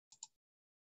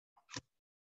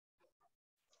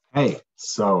Hey,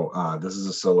 this is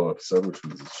a solo episode, which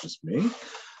means it's just me.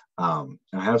 I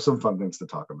have some fun things to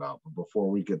talk about. But before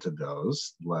we get to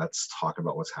those, let's talk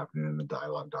about what's happening in the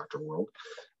Dialogue Doctor world.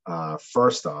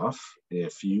 First off,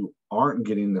 if you aren't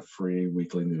getting the free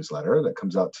weekly newsletter that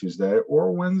comes out Tuesday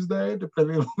or Wednesday,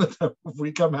 depending on the type of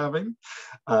week I'm having,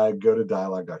 go to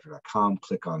dialoguedoctor.com,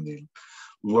 click on the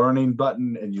learning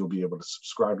button, and you'll be able to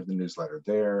subscribe to the newsletter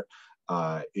there.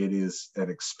 It is an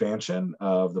expansion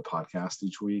of the podcast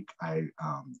each week. I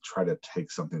try to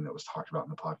take something that was talked about in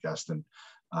the podcast and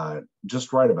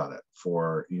just write about it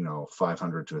for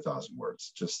 500 to 1,000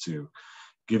 words, just to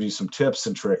give you some tips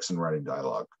and tricks in writing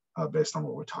dialogue based on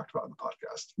what we talked about in the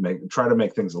podcast. Try to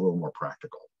make things a little more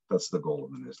practical. That's the goal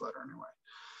of the newsletter anyway.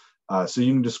 So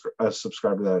you can just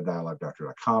subscribe to that at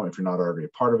dialoguedoctor.com if you're not already a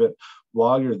part of it.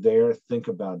 While you're there, think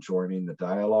about joining the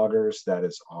Dialoguers. That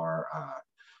is our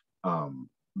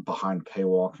behind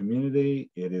paywall community.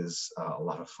 It is a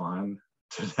lot of fun.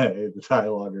 Today, the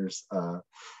Dialoguers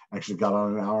actually got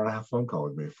on an hour and a half phone call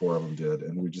with me. 4 of them did,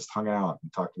 and we just hung out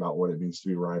and talked about what it means to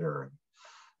be a writer.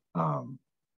 And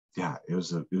it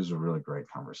was a really great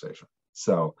conversation.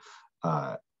 So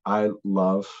I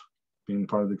love being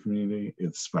part of the community.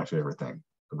 It's my favorite thing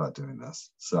about doing this.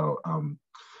 So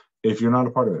if you're not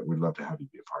a part of it, we'd love to have you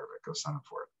be a part of it. Go sign up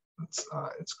for it.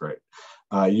 It's great.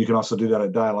 You can also do that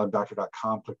at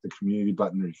dialoguedoctor.com. Click the community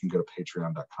button, or you can go to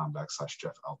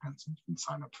patreon.com/Jeff Elkins, and you can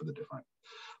sign up for the different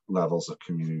levels of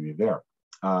community there.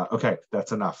 Okay,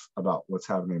 that's enough about what's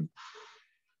happening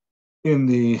in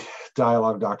the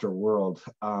Dialogue Doctor world.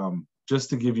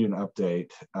 Just to give you an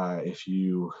update, if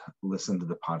you listened to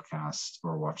the podcast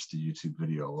or watched the YouTube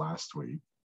video last week,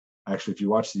 actually, if you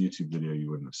watched the YouTube video, you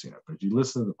wouldn't have seen it. But if you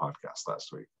listened to the podcast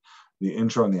last week, the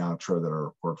intro and the outro that I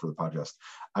record for the podcast,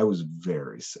 I was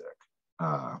very sick.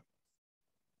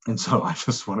 And so I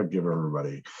just want to give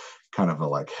everybody kind of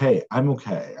a hey, I'm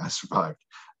okay. I survived.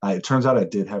 It turns out I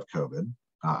did have COVID.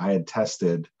 I had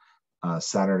tested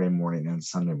Saturday morning and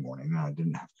Sunday morning, and I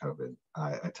didn't have COVID.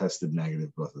 I tested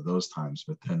negative both of those times,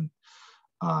 but then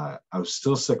I was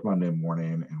still sick Monday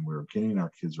morning, and we were getting our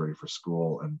kids ready for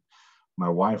school, and my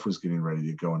wife was getting ready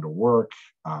to go into work,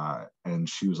 and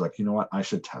she was like, you know what, I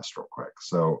should test real quick.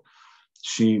 So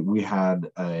we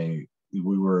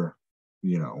were,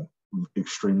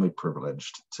 extremely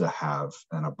privileged to have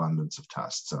an abundance of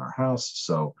tests in our house.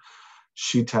 So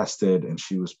she tested and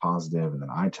she was positive, and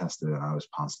then I tested and I was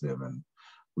positive, and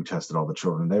we tested all the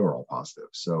children. They were all positive.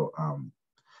 So,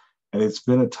 and it's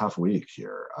been a tough week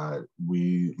here.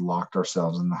 We locked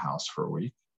ourselves in the house for a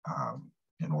week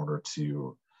in order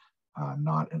to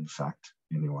not infect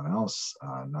anyone else.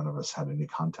 None of us had any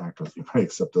contact with anybody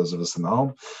except those of us in the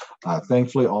home.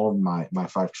 Thankfully, all of my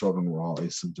 5 children were all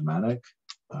asymptomatic.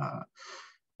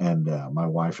 And my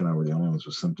wife and I were the only ones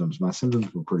with symptoms. My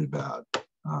symptoms were pretty bad.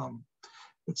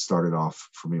 It started off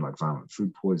for me like violent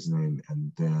food poisoning,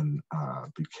 and then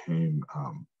became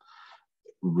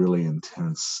really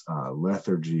intense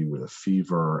lethargy with a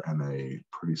fever and a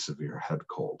pretty severe head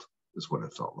cold is what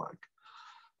it felt like.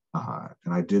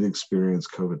 And I did experience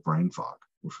COVID brain fog,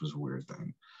 which was a weird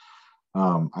thing.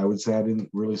 I would say I didn't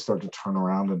really start to turn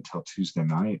around until Tuesday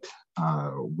night.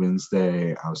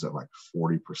 Wednesday, I was at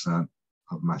 40%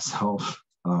 of myself.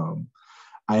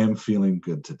 I am feeling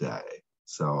good today.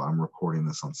 So I'm recording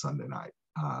this on Sunday night,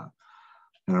 and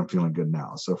I'm feeling good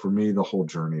now. So for me, the whole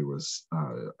journey was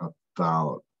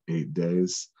about 8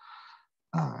 days.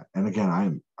 And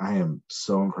again, I am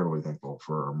so incredibly thankful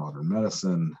for modern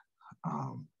medicine.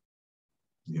 I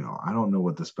don't know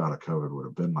what this bout of COVID would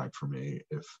have been like for me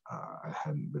if I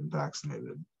hadn't been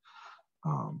vaccinated.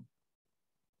 I've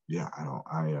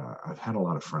had a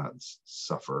lot of friends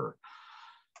suffer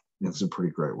in some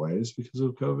pretty great ways because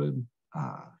of COVID.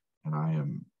 And I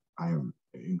am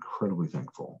incredibly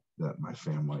thankful that my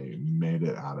family made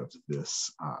it out of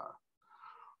this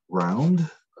round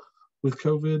with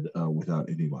COVID without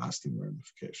any lasting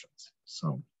ramifications.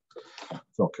 So it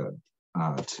felt good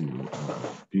to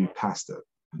be past it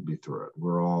and be through it.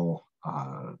 We're all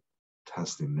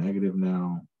testing negative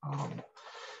now.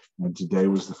 And today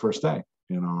was the first day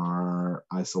in our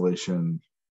isolation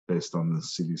based on the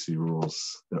CDC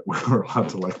rules that we were allowed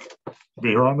to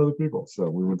be around other people. So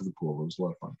we went to the pool. It was a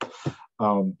lot of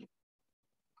fun.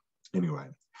 Anyway,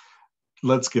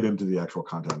 let's get into the actual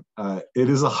content. It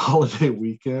is a holiday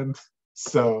weekend,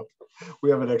 so we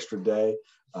have an extra day,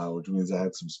 which means I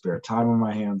had some spare time on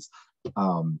my hands.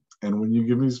 And when you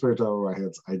give me spare time on my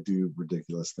hands, I do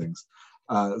ridiculous things.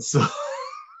 So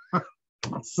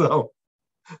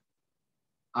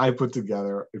I put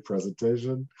together a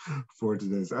presentation for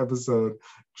today's episode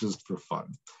just for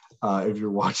fun. If you're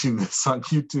watching this on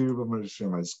YouTube, I'm going to share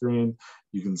my screen.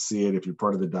 You can see it. If you're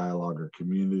part of the dialogue or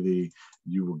community,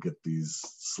 you will get these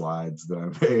slides that I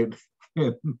made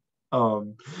in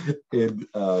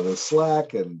the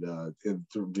Slack and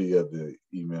via the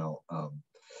email.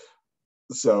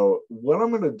 So what I'm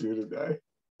going to do today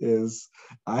is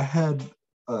I had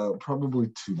probably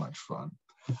too much fun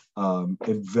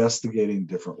investigating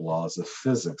different laws of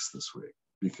physics this week,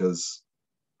 because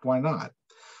why not?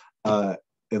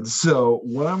 And so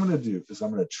what I'm going to do is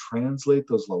I'm going to translate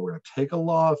those laws. We're going to take a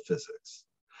law of physics,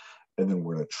 and then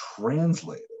we're going to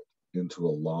translate it into a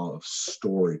law of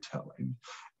storytelling.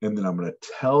 And then I'm going to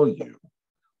tell you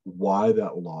why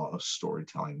that law of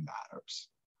storytelling matters.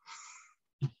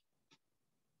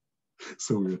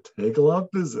 So we're going to take a law of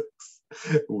physics,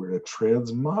 we're going to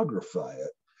transmogrify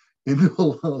it into a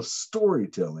law of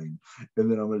storytelling, and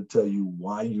then I'm going to tell you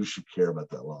why you should care about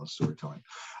that law of storytelling.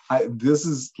 This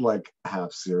is like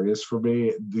half serious for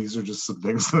me. These are just some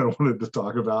things that I wanted to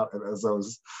talk about, and as I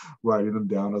was writing them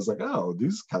down, I was like, oh,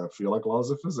 these kind of feel like laws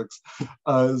of physics.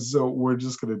 So we're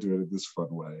just going to do it in this fun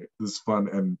way, this fun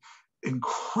and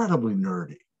incredibly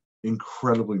nerdy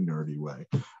way.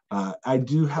 I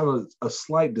do have a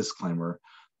slight disclaimer.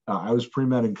 I was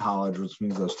pre-med in college, which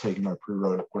means I was taking my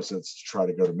prerequisites to try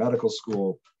to go to medical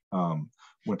school.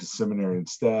 Went to seminary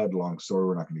instead. Long story,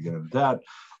 we're not going to get into that.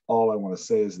 All I want to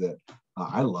say is that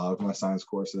I loved my science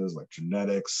courses, like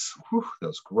genetics. Whew, that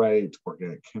was great.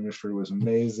 Organic chemistry was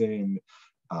amazing.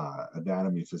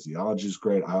 Anatomy, physiology is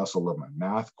great. I also love my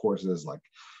math courses, like,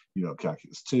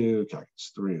 calculus 2,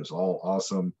 calculus 3. It was all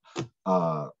awesome.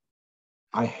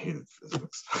 I hated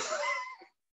physics.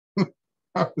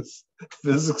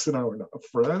 Physics and I were not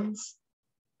friends.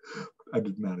 I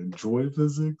did not enjoy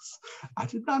physics. I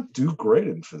did not do great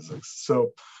in physics.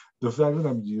 So the fact that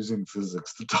I'm using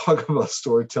physics to talk about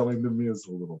storytelling to me is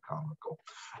a little comical.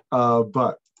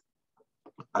 But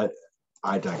I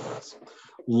digress.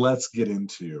 Let's get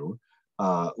into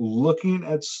looking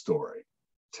at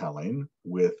storytelling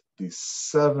with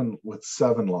seven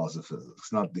laws of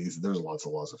physics. Not these. There's lots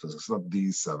of laws of physics. Not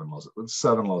these 7 laws. But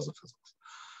 7 laws of physics.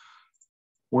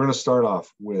 We're going to start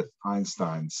off with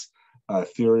Einstein's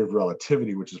theory of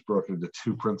relativity, which is broken into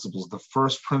 2 principles. The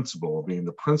first principle being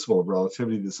the principle of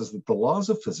relativity that says that the laws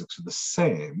of physics are the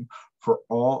same for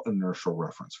all inertial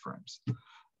reference frames.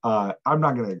 I'm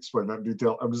not going to explain that in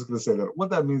detail. I'm just going to say that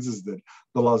what that means is that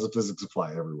the laws of physics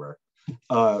apply everywhere.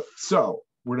 So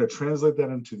we're going to translate that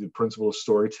into the principle of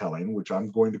storytelling, which I'm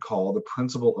going to call the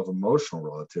principle of emotional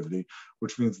relativity,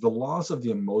 which means the laws of the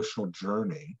emotional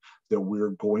journey that we're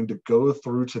going to go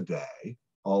through today,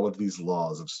 all of these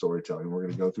laws of storytelling we're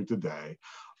going to go through today,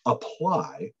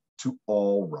 apply to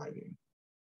all writing.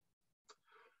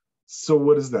 So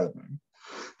what does that mean?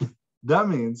 That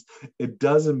means it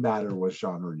doesn't matter what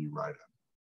genre you write in.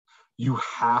 You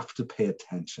have to pay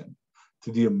attention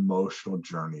to the emotional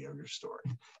journey of your story.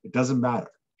 It doesn't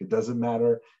matter. It doesn't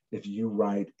matter if you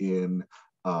write in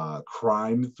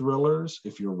crime thrillers,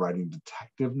 if you're writing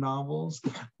detective novels.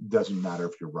 It doesn't matter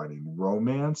if you're writing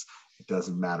romance. It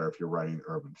doesn't matter if you're writing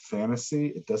urban fantasy.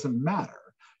 It doesn't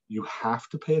matter. You have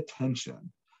to pay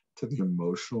attention to the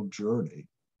emotional journey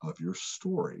of your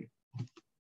story.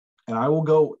 And I will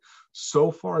go so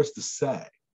far as to say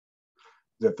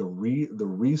that the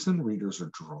reason readers are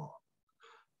drawn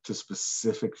to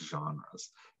specific genres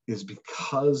is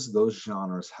because those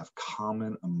genres have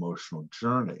common emotional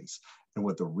journeys. And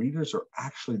what the readers are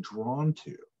actually drawn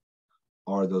to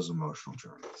are those emotional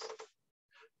journeys.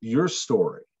 Your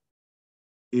story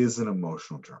is an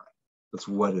emotional journey. That's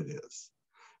what it is.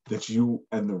 That you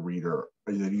and the reader,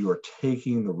 that you are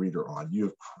taking the reader on. You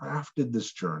have crafted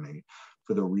this journey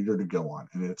for the reader to go on,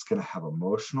 and it's going to have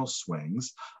emotional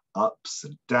swings, ups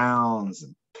and downs,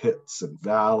 and pits and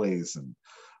valleys, and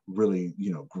really,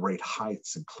 great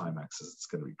heights and climaxes. It's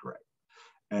going to be great.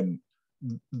 And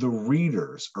the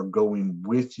readers are going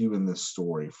with you in this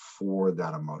story for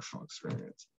that emotional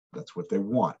experience. That's what they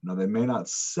want. Now, they may not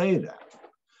say that,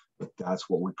 but that's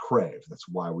what we crave. That's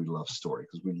why we love story,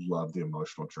 because we love the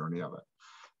emotional journey of it.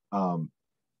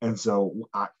 And so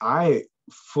I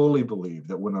fully believe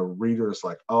that when a reader is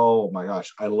like, oh my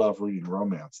gosh, I love reading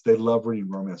romance, they love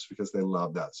reading romance because they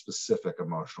love that specific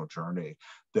emotional journey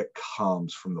that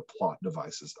comes from the plot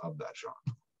devices of that genre.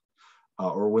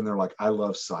 Or when they're like, I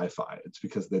love sci-fi, it's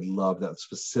because they love that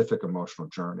specific emotional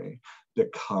journey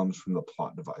that comes from the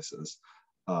plot devices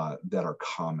that are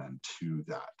common to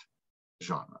that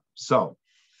genre. So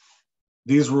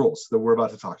these rules that we're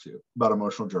about to talk to you about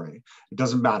emotional journey, it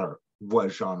doesn't matter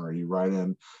what genre you write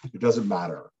in. It doesn't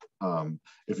matter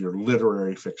if you're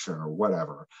literary fiction or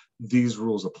whatever. These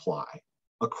rules apply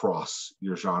across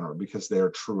your genre because they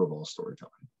are true of all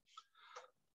storytelling.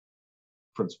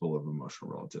 Principle of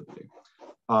emotional relativity.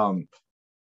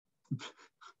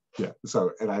 Yeah,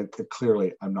 so, and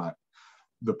I'm not,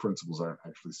 the principles aren't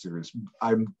actually serious.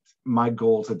 My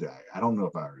goal today, I don't know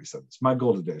if I already said this, my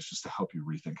goal today is just to help you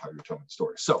rethink how you're telling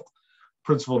stories. So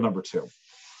principle number 2,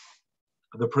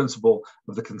 the principle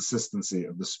of the consistency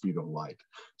of the speed of light.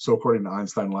 So according to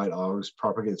Einstein, light always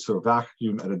propagates through a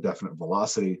vacuum at a definite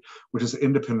velocity, which is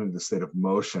independent of the state of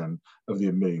motion of the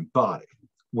emitting body.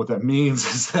 What that means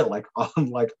is that, like,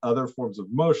 unlike other forms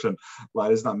of motion,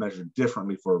 light is not measured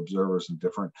differently for observers in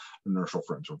different inertial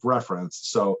frames of reference.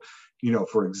 So,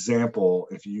 for example,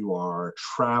 if you are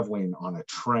traveling on a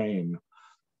train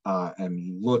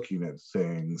and looking at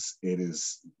things,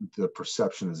 the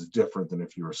perception is different than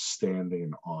if you were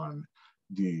standing on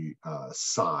the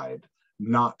side,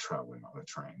 not traveling on a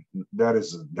train. That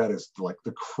is like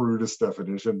the crudest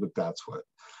definition, but that's what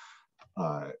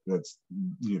that's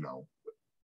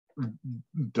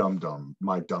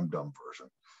my dumb version.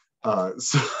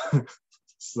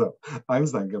 So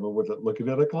Einstein came up with it looking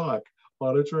at a clock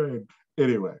on a train.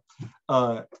 Anyway,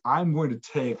 I'm going to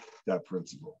take that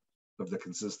principle of the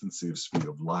consistency of speed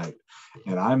of light,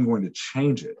 and I'm going to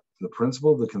change it to the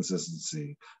principle of the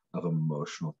consistency of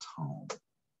emotional tone.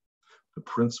 The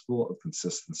principle of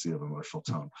consistency of emotional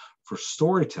tone. For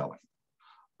storytelling,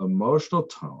 emotional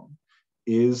tone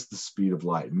is the speed of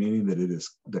light, meaning that it is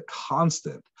the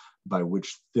constant by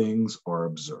which things are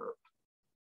observed.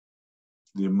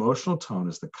 The emotional tone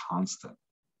is the constant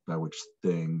by which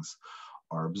things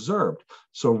are observed.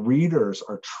 So readers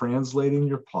are translating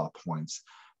your plot points,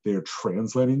 they're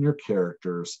translating your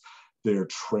characters, they're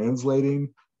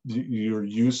translating your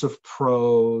use of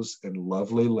prose and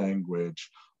lovely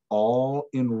language, all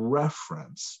in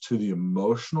reference to the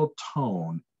emotional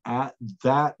tone at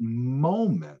that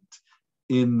moment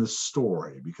in the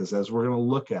story. Because as we're going to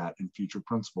look at in future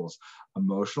principles,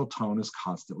 emotional tone is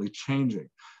constantly changing.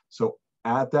 So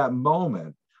at that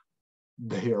moment,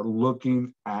 they are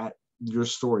looking at your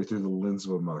story through the lens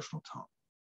of emotional tone,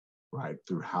 right?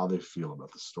 Through how they feel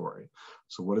about the story.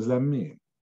 So what does that mean?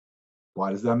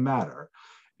 Why does that matter?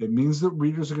 It means that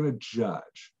readers are going to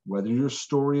judge whether your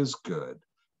story is good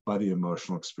by the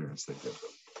emotional experience they give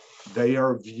them. They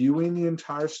are viewing the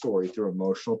entire story through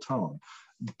emotional tone.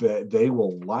 They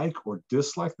will like or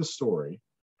dislike the story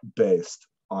based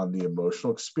on the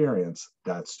emotional experience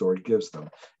that story gives them.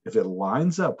 If it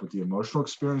lines up with the emotional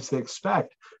experience they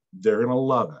expect, they're going to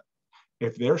love it.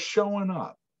 If they're showing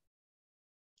up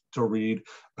to read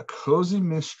a cozy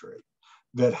mystery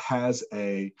that has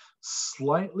a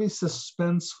slightly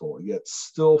suspenseful yet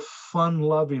still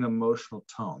fun-loving emotional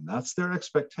tone, that's their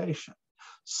expectation.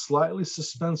 Slightly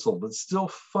suspenseful but still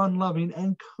fun-loving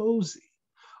and cozy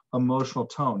emotional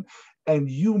tone, and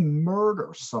you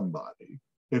murder somebody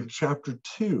in chapter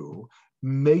 2,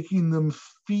 making them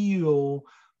feel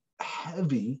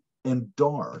heavy and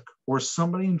dark, or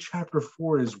somebody in chapter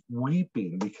 4 is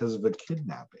weeping because of a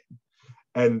kidnapping,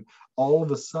 and all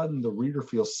of a sudden the reader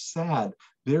feels sad,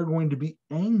 they're going to be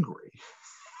angry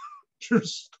at your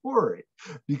story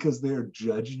because they are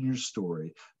judging your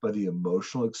story by the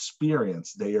emotional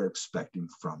experience they are expecting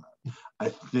from it. I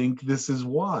think this is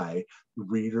why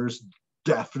readers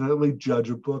definitely judge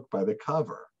a book by the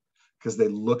cover, because they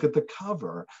look at the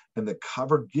cover and the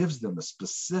cover gives them a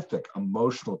specific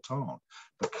emotional tone.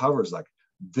 The cover is like,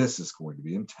 this is going to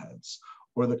be intense,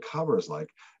 or the cover is like,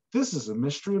 this is a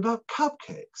mystery about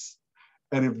cupcakes.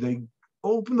 And if they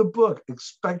open the book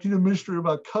expecting a mystery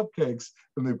about cupcakes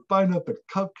and they find out that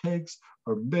cupcakes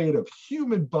are made of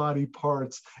human body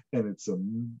parts and it's a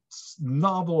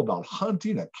novel about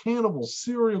hunting a cannibal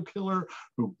serial killer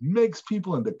who makes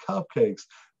people into cupcakes,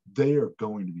 they are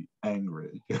going to be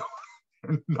angry.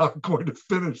 They're not going to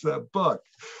finish that book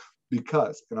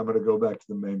because, and I'm going to go back to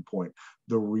the main point,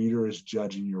 the reader is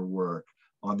judging your work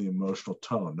on the emotional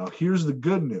tone. Now, here's the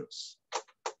good news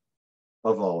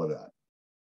of all of that.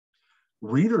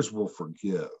 Readers will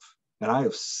forgive, and I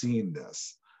have seen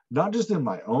this, not just in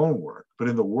my own work, but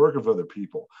in the work of other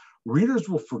people. Readers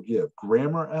will forgive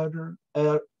grammar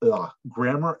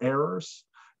errors.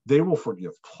 They will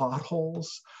forgive plot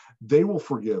holes. They will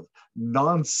forgive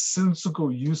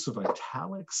nonsensical use of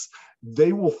italics.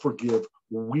 They will forgive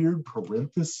weird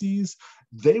parentheses.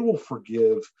 They will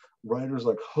forgive writers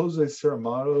like Jose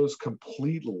Saramato's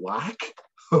complete lack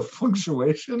of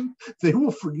punctuation. They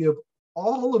will forgive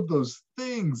all of those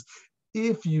things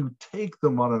if you take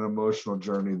them on an emotional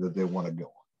journey that they want to go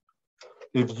on.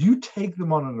 If you take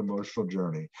them on an emotional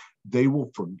journey, they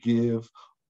will forgive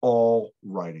all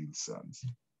writing sins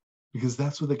because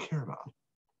that's what they care about.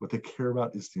 What they care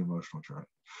about is the emotional journey.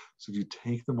 So if you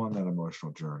take them on that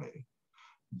emotional journey,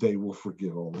 they will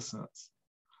forgive all the sins.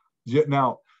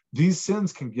 Now, these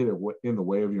sins can get in the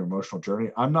way of your emotional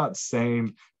journey. I'm not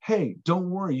saying, hey,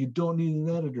 don't worry, you don't need an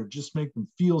editor, just make them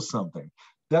feel something.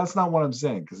 That's not what I'm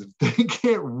saying, because if they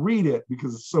can't read it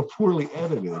because it's so poorly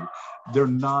edited, they're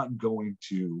not going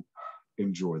to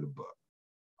enjoy the book.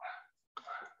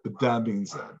 But that being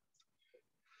said,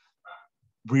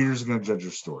 readers are going to judge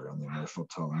your story on the emotional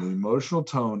tone. The emotional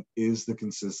tone is the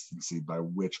consistency by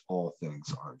which all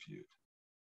things are viewed.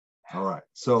 All right,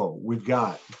 so we've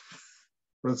got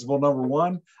principle number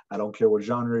 1, I don't care what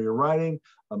genre you're writing,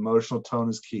 emotional tone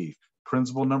is key.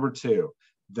 Principle number 2,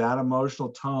 that emotional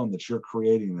tone that you're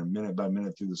creating a minute by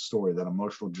minute through the story, that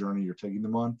emotional journey you're taking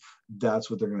them on,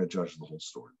 that's what they're going to judge the whole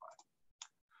story by.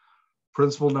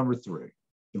 Principle number 3,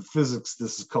 in physics,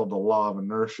 this is called the law of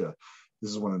inertia. This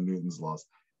is one of Newton's laws.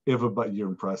 You're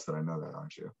impressed that I know that,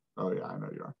 aren't you? Oh yeah, I know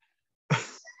you are.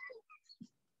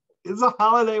 It's a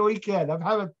holiday weekend. I'm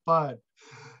having fun.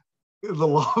 The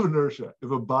law of inertia. If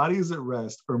a body is at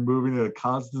rest or moving at a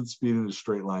constant speed in a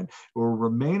straight line, it will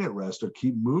remain at rest or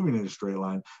keep moving in a straight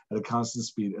line at a constant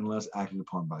speed unless acted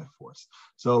upon by force.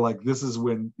 So like this is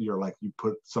when you're like, you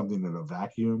put something in a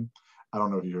vacuum. I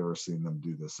don't know if you've ever seen them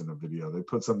do this in a video. They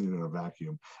put something in a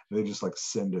vacuum and they just like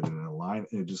send it in a line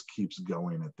and it just keeps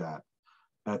going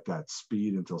at that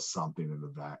speed until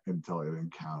something until it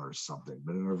encounters something.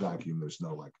 But in a vacuum, there's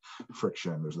no like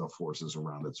friction, there's no forces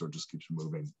around it, so it just keeps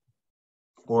moving.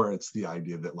 Or it's the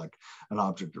idea that like an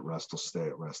object at rest will stay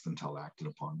at rest until acted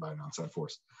upon by an outside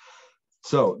force.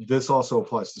 So this also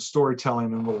applies to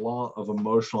storytelling and the law of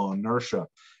emotional inertia.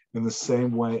 In the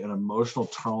same way, an emotional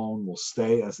tone will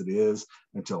stay as it is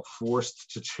until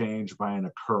forced to change by an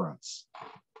occurrence.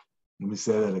 Let me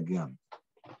say that again.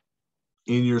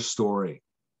 In your story,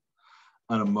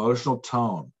 an emotional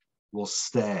tone will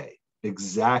stay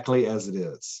exactly as it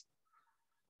is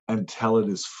until it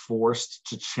is forced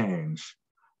to change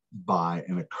by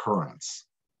an occurrence.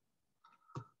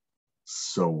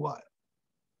 So what?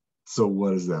 So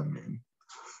what does that mean?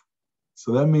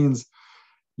 So that means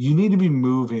you need to be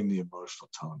moving the emotional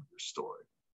tone of your story.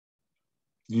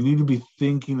 You need to be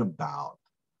thinking about,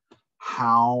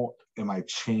 how am I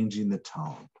changing the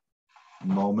tone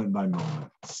moment by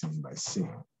moment, scene by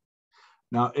scene?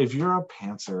 Now, if you're a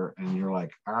pantser and you're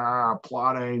like,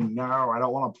 plotting, no, I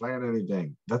don't want to plan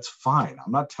anything, that's fine.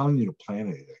 I'm not telling you to plan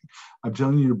anything. I'm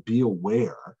telling you to be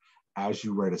aware as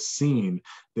you write a scene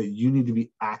that you need to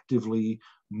be actively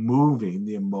moving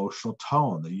the emotional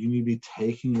tone, that you need to be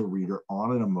taking your reader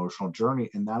on an emotional journey,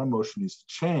 and that emotion needs to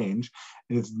change,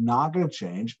 and it's not going to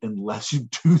change unless you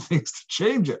do things to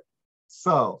change it.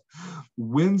 So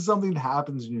when something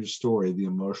happens in your story, the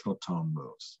emotional tone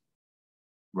moves,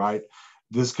 right?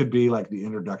 This could be like the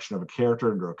introduction of a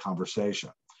character into a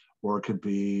conversation, or it could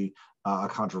be a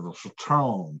controversial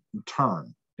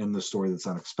turn in the story that's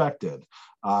unexpected.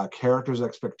 Characters'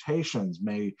 expectations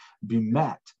may be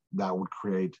met. That would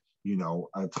create,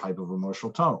 a type of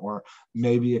emotional tone. Or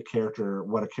maybe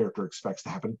what a character expects to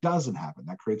happen doesn't happen.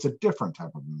 That creates a different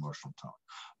type of emotional tone.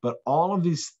 But all of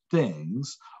these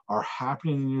things are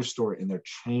happening in your story and they're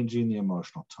changing the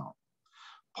emotional tone.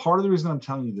 Part of the reason I'm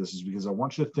telling you this is because I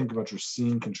want you to think about your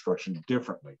scene construction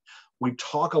differently. We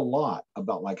talk a lot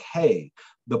about like, hey,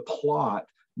 the plot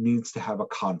needs to have a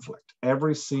conflict.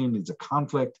 Every scene needs a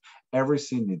conflict. Every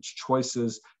scene needs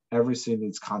choices. Every scene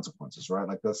needs consequences, right?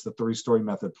 Like that's the 3-story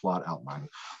method plot outline.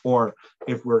 Or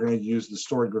if we're going to use the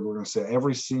story grid, we're going to say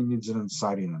every scene needs an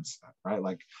inciting incident, right?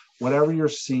 Like whatever your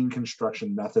scene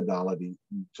construction methodology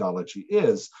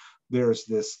is, there's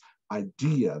this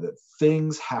idea that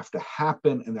things have to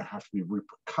happen and there have to be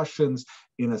repercussions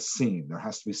in a scene. There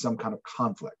has to be some kind of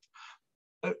conflict.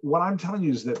 What I'm telling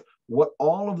you is that what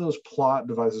all of those plot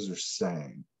devices are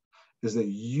saying is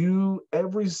that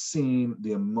every scene,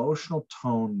 the emotional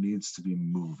tone needs to be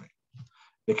moving.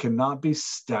 It cannot be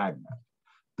stagnant.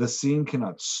 The scene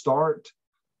cannot start,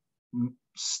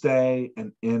 stay,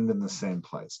 and end in the same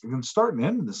place. It can start and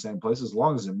end in the same place as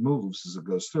long as it moves as it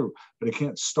goes through, but it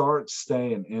can't start,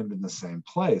 stay, and end in the same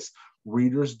place.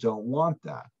 Readers don't want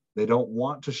that. They don't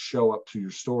want to show up to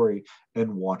your story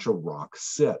and watch a rock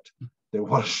sit. They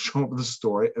want to show up to the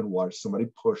story and watch somebody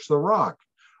push the rock,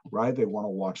 right? They want to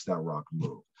watch that rock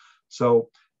move. So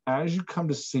as you come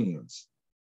to scenes,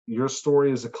 your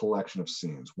story is a collection of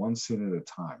scenes, one scene at a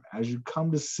time. As you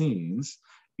come to scenes,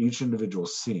 each individual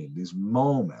scene, these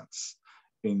moments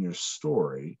in your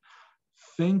story,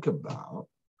 think about,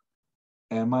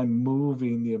 am I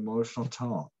moving the emotional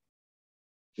tone?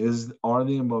 Are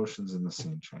the emotions in the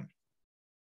scene changing?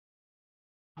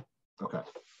 Okay.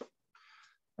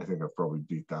 I think I've probably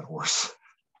beat that horse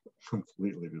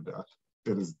completely to death.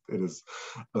 It is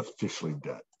officially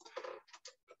dead.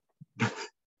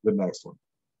 The next one,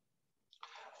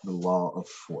 the law of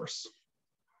force.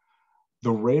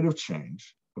 The rate of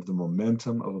change of the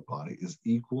momentum of a body is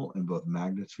equal in both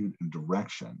magnitude and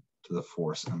direction to the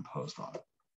force imposed on it.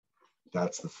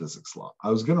 That's the physics law. I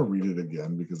was going to read it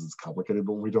again because it's complicated,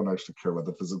 but we don't actually care about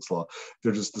the physics law.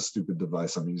 They're just the stupid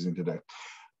device I'm using today.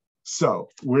 So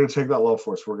we're going to take that law of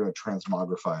force, we're going to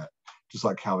transmogrify it, just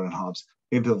like Calvin and Hobbes,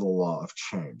 into the law of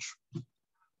change.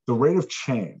 The rate of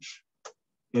change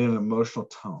in an emotional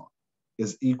tone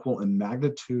is equal in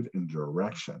magnitude and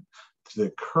direction to the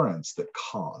occurrence that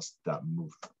caused that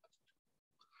movement.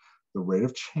 The rate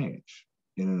of change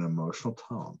in an emotional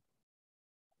tone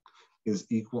is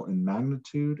equal in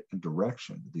magnitude and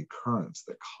direction to the occurrence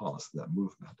that caused that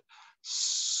movement.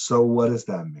 So what does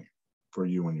that mean for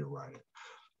you when you're writing?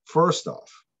 First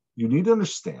off, you need to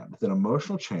understand that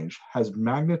emotional change has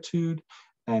magnitude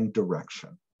and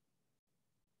direction.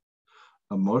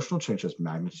 Emotional change has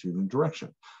magnitude and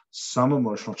direction. Some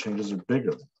emotional changes are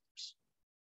bigger than others.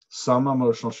 Some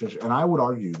emotional change, and I would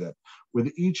argue that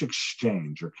with each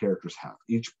exchange your characters have,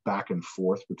 each back and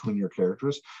forth between your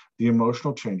characters, the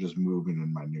emotional change is moving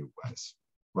in minute ways,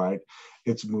 right?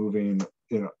 It's moving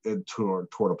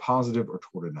toward a positive or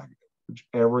toward a negative, which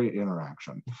every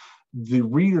interaction. The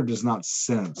reader does not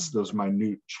sense those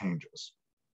minute changes.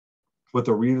 What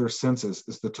the reader senses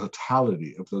is the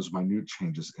totality of those minute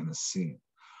changes in a scene,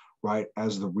 right?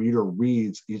 As the reader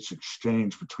reads each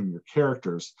exchange between your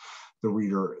characters,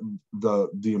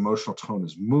 the emotional tone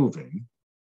is moving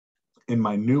in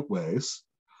minute ways.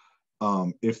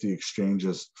 If the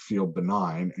exchanges feel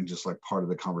benign and just like part of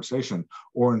the conversation,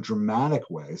 or in dramatic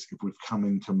ways, if we've come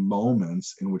into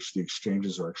moments in which the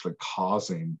exchanges are actually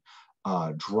causing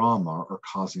drama or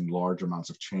causing large amounts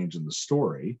of change in the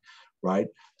story, right?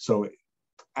 So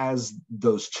as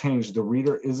those change, the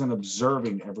reader isn't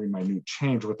observing every minute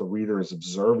change. What the reader is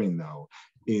observing, though,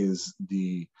 is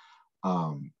the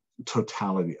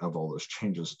totality of all those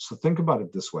changes. So think about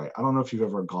it this way. I don't know if you've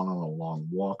ever gone on a long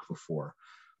walk before.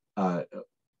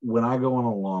 When I go on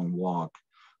a long walk,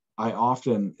 I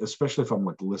often, especially if I'm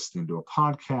like listening to a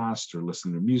podcast or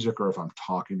listening to music, or if I'm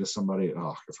talking to somebody,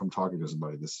 if I'm talking to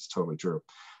somebody, this is totally true.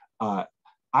 I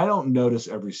don't notice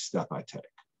every step I take.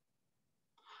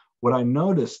 What I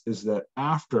notice is that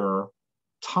after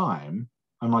time,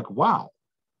 I'm like, wow,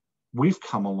 we've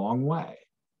come a long way,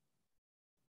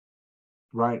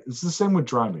 right? It's the same with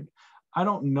driving. I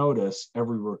don't notice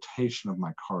every rotation of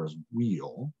my car's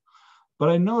wheel, but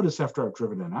I notice after I've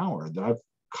driven an hour that I've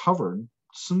covered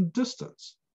some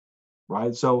distance,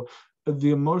 right? So the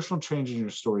emotional change in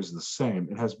your story is the same.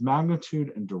 It has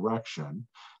magnitude and direction.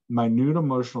 Minute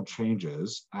emotional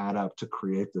changes add up to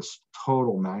create this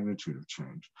total magnitude of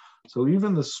change. So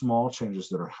even the small changes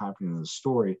that are happening in the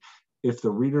story, if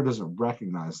the reader doesn't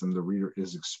recognize them, the reader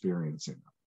is experiencing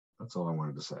them. That's all I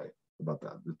wanted to say about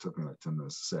that. It took me like 10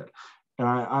 minutes to say it. And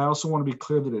I also want to be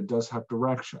clear that it does have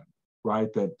direction,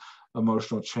 right? That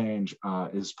emotional change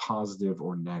is positive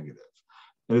or negative.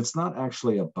 And it's not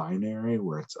actually a binary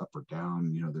where it's up or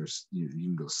down. You know, you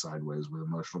can go sideways with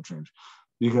emotional change,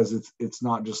 because it's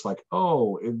not just like,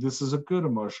 oh, this is a good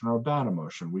emotion or a bad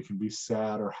emotion. We can be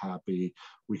sad or happy.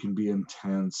 We can be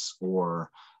intense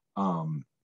or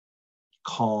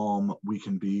calm. We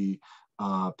can be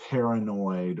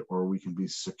paranoid, or we can be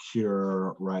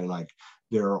secure, right? Like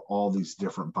there are all these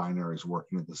different binaries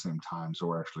working at the same time. So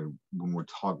we're actually, when we're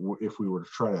talking, if we were to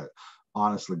try to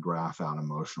honestly graph out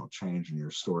emotional change in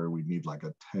your story, we need like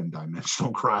a 10-dimensional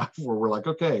graph where we're like,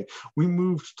 okay, we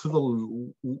moved to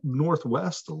the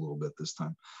northwest a little bit this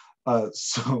time.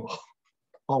 So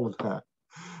all of that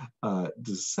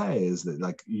to say is that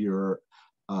like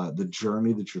the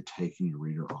journey that you're taking your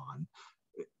reader on,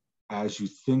 as you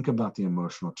think about the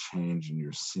emotional change in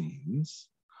your scenes,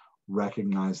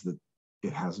 recognize that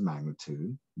it has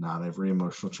magnitude. Not every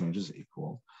emotional change is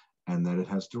equal, and that it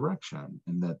has direction,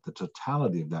 and that the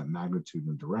totality of that magnitude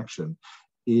and direction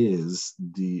is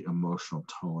the emotional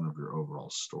tone of your overall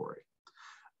story.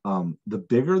 The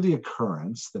bigger the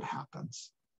occurrence that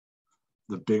happens,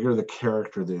 the bigger the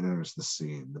character that enters the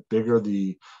scene, the bigger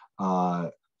the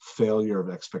failure of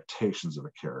expectations of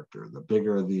a character, the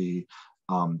bigger the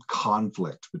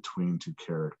conflict between two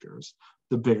characters,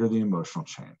 the bigger the emotional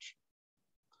change.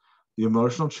 The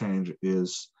emotional change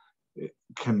is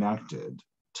connected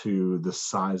to the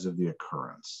size of the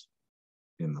occurrence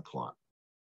in the plot,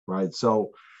 right?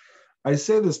 So I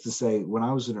say this to say, when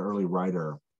I was an early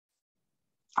writer,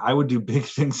 I would do big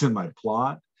things in my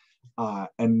plot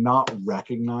and not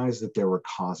recognize that they were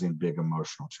causing big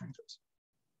emotional changes.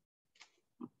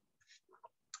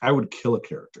 I would kill a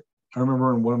character. I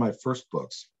remember in one of my first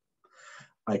books,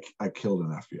 I killed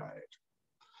an FBI agent.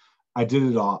 I did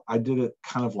it all. I did it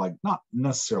kind of like not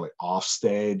necessarily off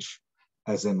stage,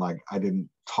 as in like I didn't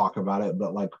talk about it,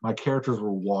 but like my characters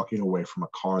were walking away from a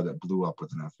car that blew up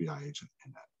with an FBI agent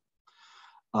in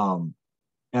it.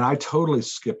 And I totally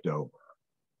skipped over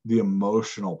the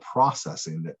emotional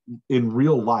processing that in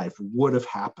real life would have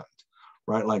happened,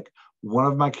 right? Like one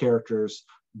of my characters,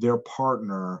 their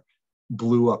partner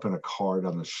blew up in a car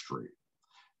down the street.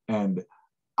 And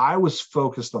I was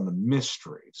focused on the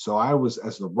mystery. So I was,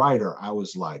 as the writer, I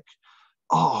was like,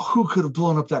 oh, who could have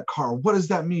blown up that car? What does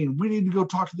that mean? We need to go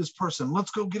talk to this person.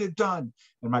 Let's go get it done.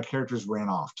 And my characters ran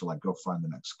off to like go find the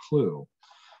next clue,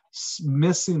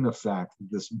 missing the fact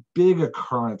that this big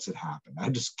occurrence had happened. I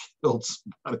just killed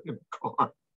somebody in a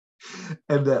car.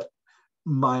 And that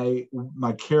my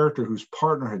character, whose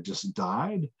partner had just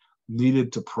died,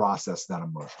 needed to process that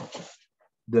emotional change.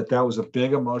 That was a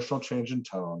big emotional change in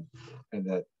tone, and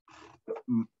that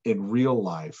in real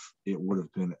life it would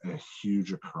have been a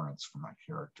huge occurrence for my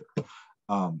character.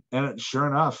 Sure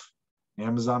enough,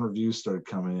 Amazon reviews started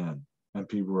coming in, and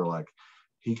people were like,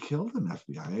 he killed an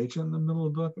FBI agent in the middle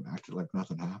of the book and acted like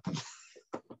nothing happened.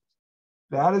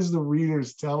 That is the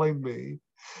readers telling me,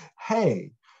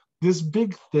 hey, this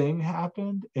big thing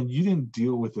happened and you didn't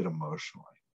deal with it emotionally.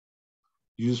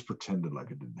 You just pretended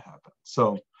like it didn't happen.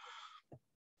 So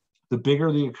the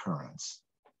bigger the occurrence,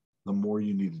 the more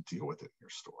you need to deal with it in your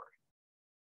story,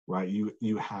 right?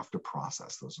 You have to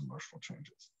process those emotional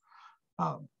changes.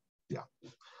 Yeah.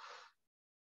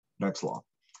 Next law.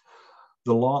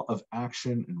 The law of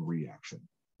action and reaction.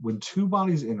 When two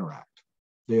bodies interact,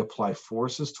 they apply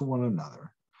forces to one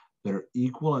another that are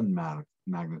equal in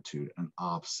magnitude and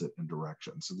opposite in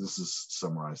direction. So this is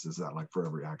summarized as that, like for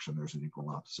every action, there's an equal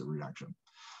and opposite reaction.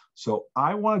 So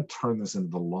I want to turn this into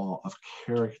the law of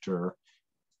character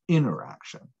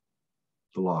interaction.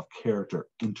 The law of character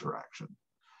interaction.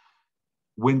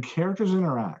 When characters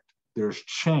interact, there's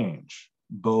change,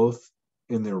 both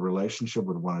in their relationship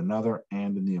with one another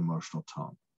and in the emotional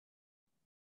tone.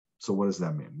 So what does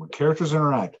that mean? When characters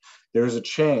interact, there's a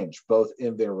change both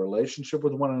in their relationship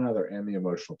with one another and the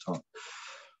emotional tone.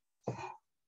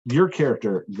 Your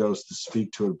character goes to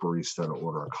speak to a barista to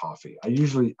order a coffee. I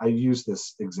use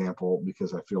this example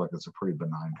because I feel like it's a pretty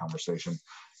benign conversation.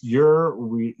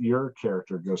 Your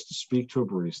character goes to speak to a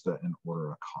barista and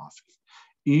order a coffee.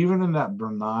 Even in that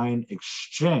benign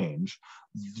exchange,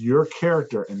 your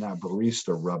character and that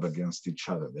barista rub against each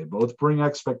other. They both bring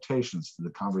expectations to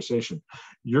the conversation.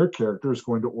 Your character is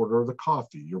going to order the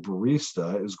coffee. Your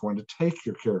barista is going to take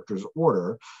your character's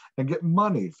order and get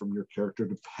money from your character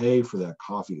to pay for that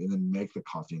coffee and then make the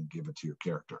coffee and give it to your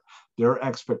character. There are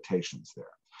expectations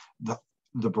there.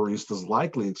 The barista is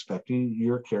likely expecting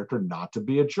your character not to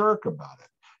be a jerk about it.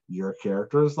 Your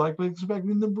character is likely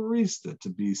expecting the barista to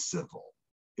be civil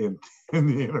in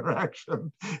the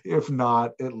interaction, if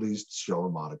not at least show a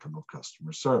modicum of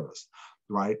customer service,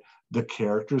 right? The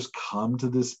characters come to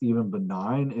this even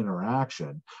benign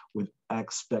interaction with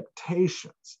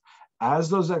expectations. As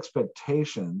those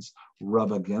expectations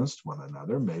rub against one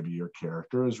another, maybe your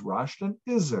character is rushed and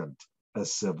isn't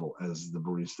as civil as the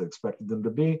barista expected them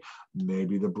to be.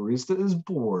 Maybe the barista is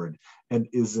bored and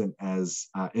isn't as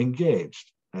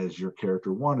engaged as your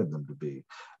character wanted them to be.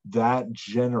 That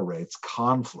generates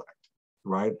conflict,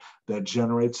 right? That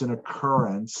generates an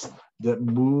occurrence that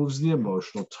moves the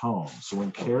emotional tone. So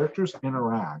when characters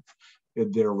interact,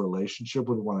 their relationship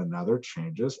with one another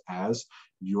changes. As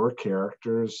your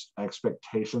character's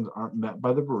expectations aren't met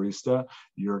by the barista,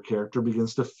 your character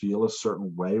begins to feel a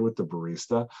certain way with the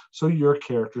barista. So your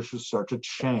character should start to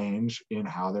change in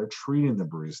how they're treating the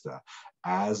barista.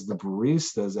 As the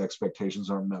barista's expectations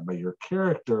aren't met by your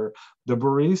character, the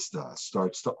barista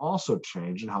starts to also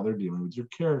change in how they're dealing with your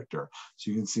character.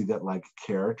 So you can see that like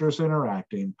characters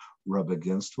interacting rub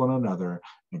against one another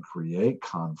and create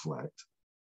conflict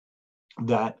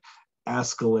that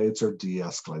escalates or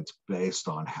de-escalates based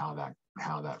on how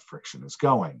that friction is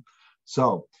going.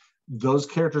 So those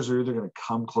characters are either going to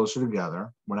come closer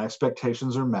together. When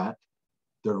expectations are met,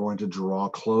 they're going to draw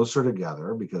closer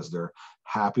together because they're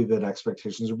happy that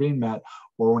expectations are being met.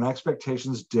 Or when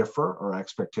expectations differ or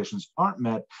expectations aren't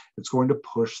met, it's going to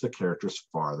push the characters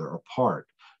farther apart,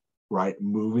 right?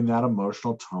 Moving that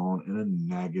emotional tone in a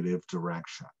negative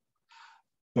direction.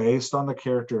 Based on the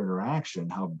character interaction,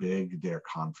 how big their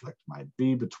conflict might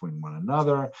be between one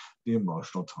another, the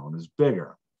emotional tone is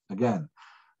bigger. Again,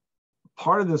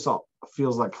 part of this all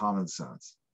feels like common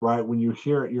sense, right? When you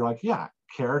hear it, you're like, yeah,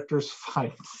 characters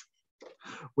fight.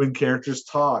 When characters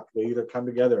talk, they either come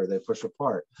together or they push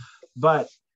apart. But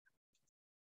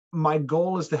my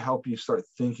goal is to help you start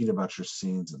thinking about your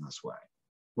scenes in this way.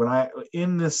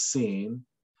 In this scene,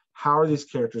 how are these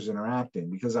characters interacting?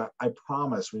 Because I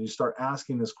promise when you start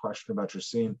asking this question about your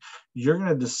scene, you're going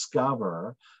to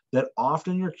discover that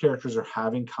often your characters are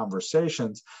having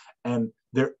conversations and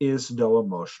there is no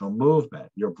emotional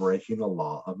movement. You're breaking the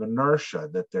law of inertia,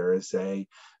 that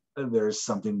there's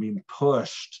something being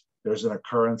pushed. There's an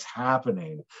occurrence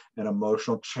happening. An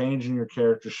emotional change in your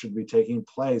character should be taking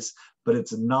place, but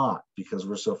it's not, because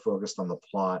we're so focused on the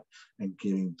plot and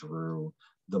getting through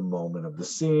the moment of the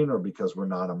scene, or because we're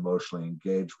not emotionally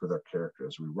engaged with our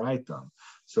characters as we write them.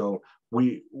 So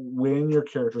when your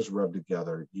characters rub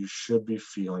together, you should be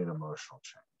feeling emotional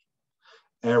change.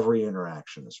 Every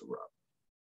interaction is a rub.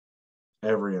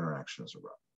 Every interaction is a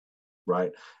rub,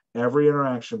 right? Every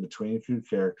interaction between two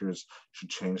characters should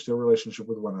change their relationship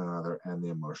with one another and the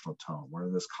emotional tone. We're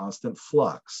in this constant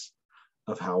flux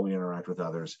of how we interact with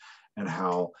others, and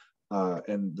how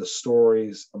and the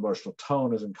story's emotional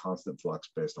tone is in constant flux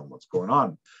based on what's going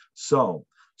on. So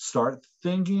start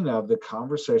thinking of the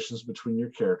conversations between your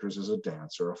characters as a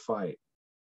dance or a fight,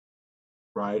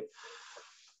 right?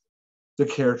 The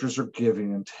characters are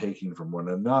giving and taking from one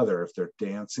another. If they're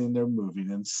dancing, they're moving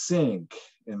in sync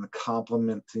in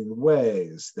complementing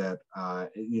ways that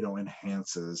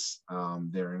enhances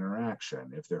their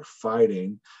interaction. If they're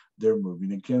fighting, they're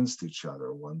moving against each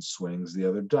other. One swings, the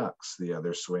other ducks. The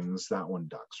other swings, that one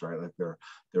ducks. Right? Like they're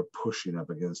pushing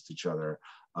up against each other,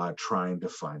 trying to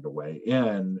find a way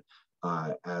in,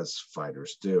 as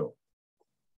fighters do.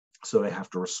 So they have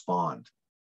to respond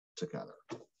together,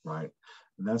 right?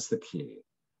 And that's the key.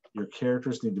 Your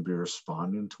characters need to be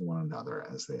responding to one another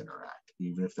as they interact,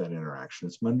 even if that interaction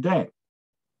is mundane,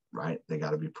 right? They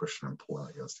got to be pushing and pulling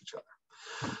against each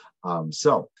other.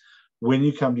 So when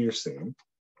you come to your scene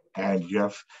and you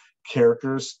have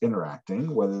characters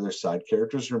interacting, whether they're side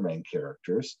characters or main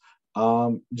characters,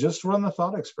 just run the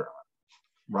thought experiment,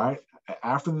 right?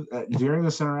 During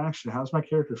this interaction, how does my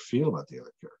character feel about the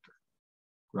other character?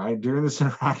 Right? During this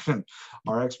interaction,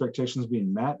 are expectations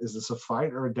being met? Is this a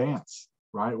fight or a dance?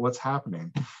 Right? What's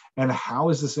happening? And how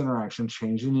is this interaction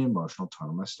changing the emotional tone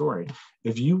of my story?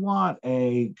 If you want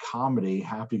a comedy,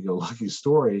 happy-go-lucky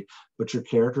story, but your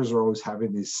characters are always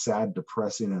having these sad,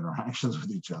 depressing interactions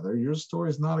with each other, your story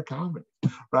is not a comedy,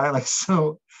 right? Like,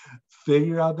 so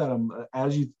figure out that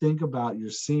as you think about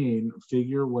your scene,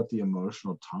 figure what the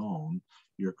emotional tone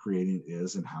you're creating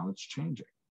is and how it's changing,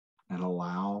 and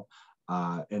allow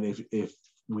and if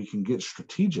we can get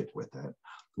strategic with it,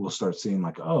 we'll start seeing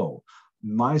like, oh,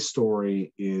 my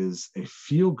story is a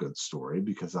feel-good story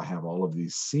because I have all of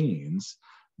these scenes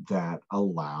that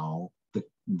allow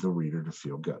the reader to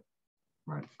feel good,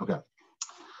 right? Okay,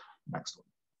 next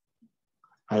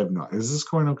one. Is this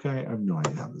going okay? I have no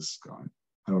idea how this is going.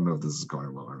 I don't know if this is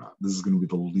going well or not. This is going to be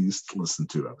the least listened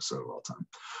to episode of all time.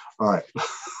 All right.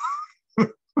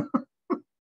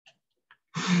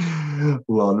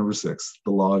 Law number 6,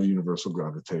 the law of universal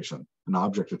gravitation. An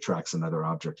object attracts another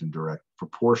object in direct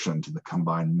proportion to the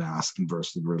combined mass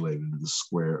inversely related to the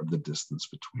square of the distance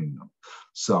between them.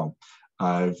 So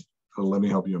let me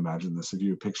help you imagine this. If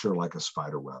you picture like a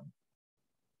spider web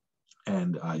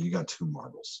and you got 2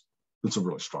 marbles. It's a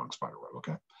really strong spider web,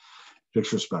 okay?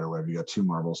 Picture a spider web, you got 2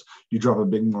 marbles. You drop a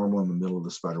big marble in the middle of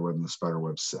the spider web and the spider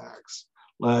web sags.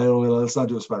 Let's not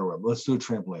do a spider web. Let's do a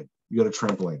trampoline. You got a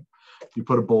trampoline. You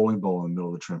put a bowling ball in the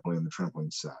middle of the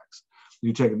trampoline sags.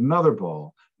 You take another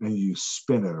ball and you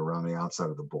spin it around the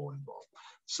outside of the bowling ball.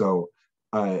 So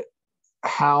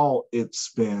how it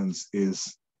spins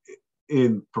is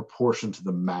in proportion to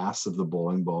the mass of the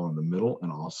bowling ball in the middle,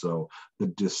 and also the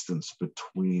distance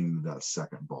between that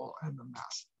second ball and the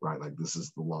mass, right? Like this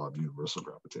is the law of universal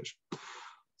gravitation.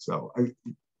 So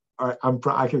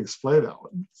I can explain that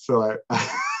one. So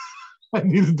I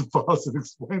needed to pause and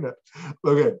explain it.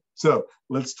 Okay, so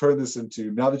let's turn this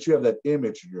into, now that you have that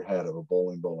image in your head of a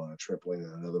bowling ball and a trampoline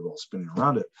and another ball spinning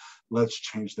around it, let's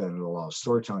change that into the law of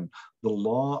storytelling, the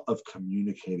law of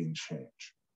communicating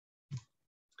change.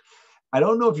 I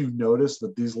don't know if you've noticed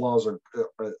that these laws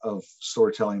of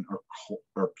storytelling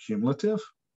are cumulative,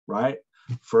 right?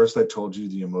 First, I told you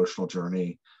the emotional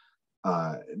journey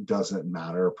doesn't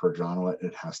matter per genre,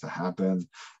 it has to happen.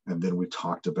 And then we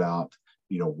talked about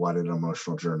what an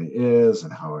emotional journey is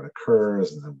and how it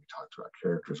occurs. And then we talked about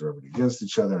characters rubbing against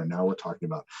each other. And now we're talking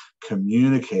about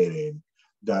communicating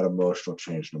that emotional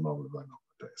change in a moment by moment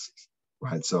basis,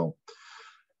 right? So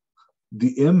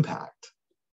the impact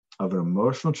of an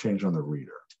emotional change on the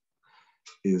reader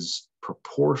is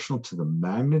proportional to the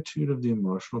magnitude of the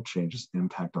emotional change's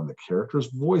impact on the characters'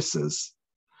 voices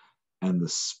and the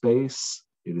space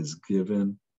it is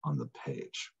given on the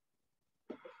page.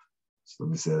 So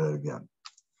let me say that again.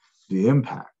 The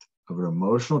impact of an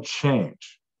emotional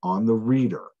change on the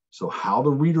reader, so how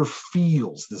the reader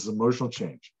feels this emotional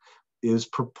change, is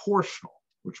proportional,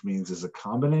 which means is a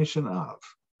combination of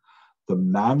the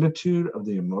magnitude of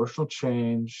the emotional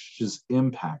change's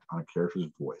impact on a character's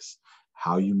voice,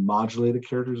 how you modulate a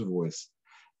character's voice,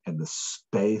 and the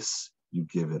space you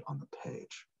give it on the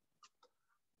page.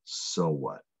 So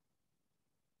what?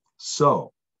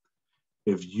 So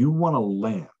if you want to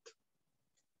land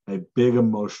a big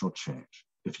emotional change,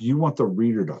 if you want the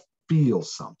reader to feel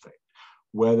something,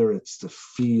 whether it's to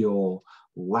feel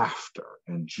laughter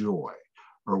and joy,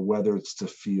 or whether it's to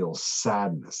feel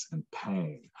sadness and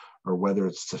pain, or whether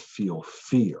it's to feel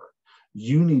fear,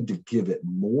 you need to give it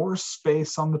more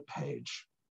space on the page,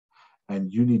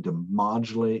 and you need to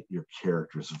modulate your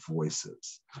characters'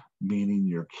 voices, meaning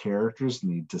your characters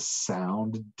need to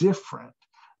sound different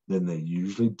than they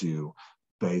usually do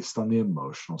based on the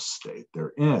emotional state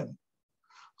they're in.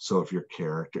 So if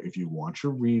you want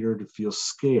your reader to feel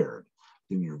scared,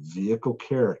 then your vehicle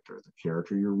character, the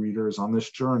character your reader is on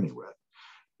this journey with,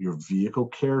 your vehicle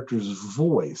character's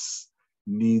voice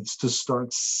needs to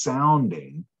start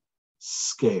sounding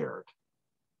scared.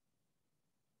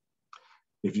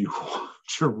 If you want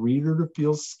your reader to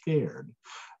feel scared,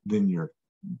 then your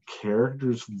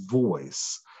character's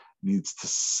voice needs to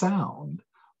sound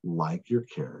like your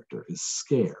character is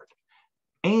scared.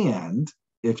 And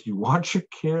if you want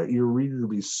your reader to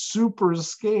be super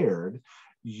scared,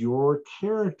 your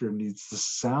character needs to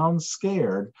sound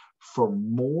scared for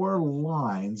more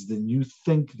lines than you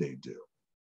think they do.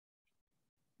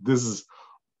 This is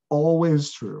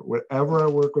always true. Whenever I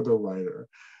work with a writer,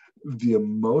 the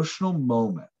emotional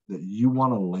moment that you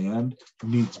want to land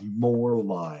needs more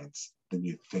lines than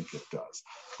you think it does.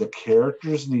 The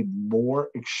characters need more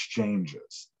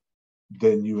exchanges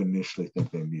than you initially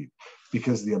think they need,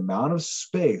 because the amount of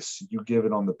space you give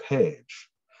it on the page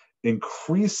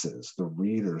increases the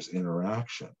reader's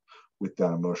interaction with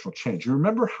that emotional change. You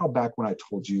remember how back when I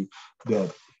told you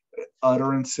that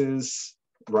utterances,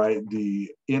 right,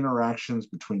 the interactions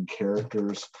between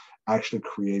characters actually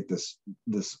create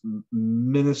this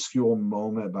minuscule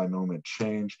moment by moment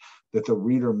change that the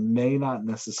reader may not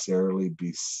necessarily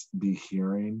be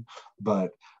hearing,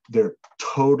 but they're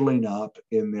totaling up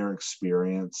in their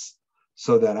experience,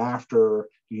 so that after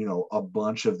a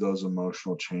bunch of those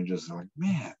emotional changes, they're like,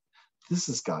 man, this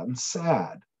has gotten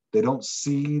sad. They don't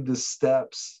see the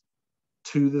steps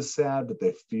to the sad, but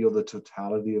they feel the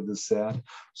totality of the sad.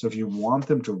 So if you want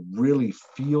them to really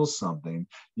feel something,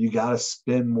 you got to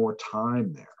spend more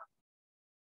time there,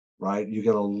 right? You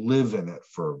got to live in it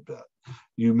for a bit.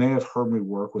 You may have heard me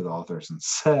work with authors and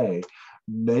say,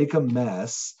 make a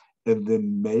mess and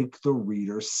then make the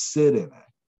reader sit in it.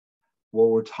 What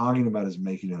we're talking about is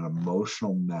making an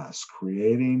emotional mess,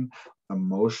 creating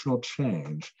emotional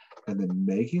change, and then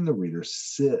making the reader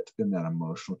sit in that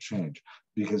emotional change,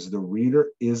 because the reader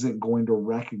isn't going to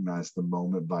recognize the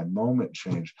moment by moment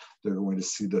change. They're going to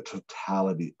see the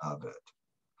totality of it.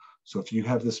 So if you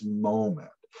have this moment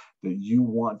that you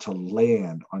want to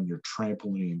land on your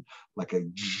trampoline like a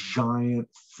giant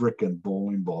frickin'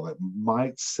 bowling ball that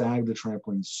might sag the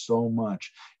trampoline so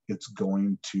much it's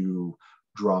going to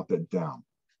drop it down.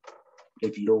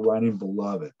 If you're writing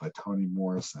Beloved by Toni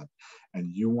Morrison and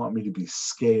you want me to be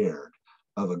scared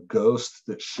of a ghost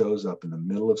that shows up in the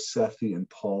middle of Sethi and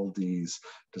Paul D's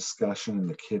discussion in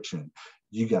the kitchen,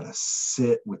 you got to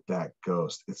sit with that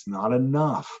ghost. It's not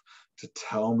enough to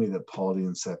tell me that Paul D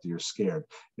and Sethi are scared.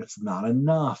 It's not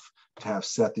enough to have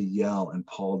Sethi yell and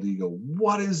Paul D go,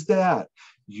 what is that?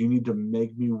 You need to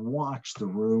make me watch the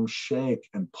room shake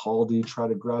and Paul D try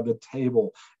to grab the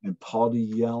table and Paul D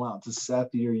yell out to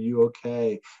Sethi, are you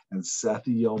okay? And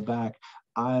Sethi yell back,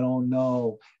 I don't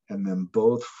know. And then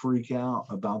both freak out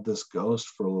about this ghost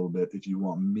for a little bit if you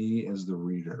want me as the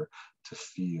reader to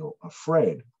feel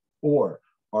afraid. Or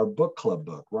our book club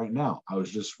book right now, I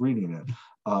was just reading it.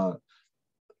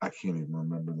 I can't even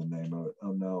remember the name of it.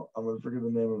 Oh no, I'm gonna forget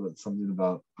the name of it. Something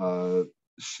about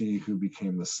She Who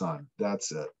Became the Sun.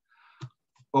 That's it.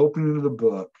 Opening of the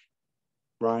book,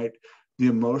 right? The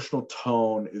emotional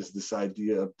tone is this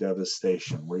idea of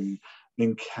devastation, where you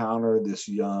encounter this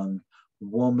young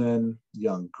woman,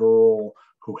 young girl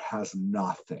who has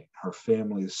nothing. Her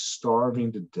family is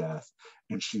starving to death,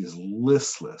 and she is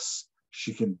listless.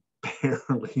 She can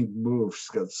barely move. She's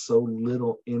got so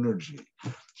little energy.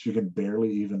 She can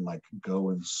barely even go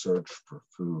and search for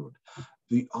food.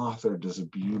 The author does a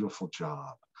beautiful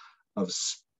job of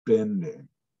spending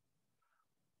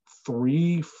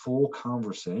 3 full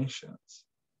conversations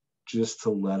just to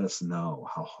let us know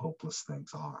how hopeless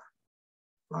things are.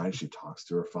 right? She talks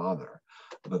to her father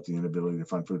about the inability to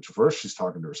find food. First, she's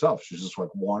talking to herself. She's just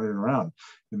like wandering around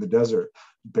in the desert,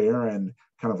 barren,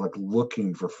 kind of like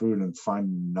looking for food and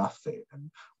finding nothing.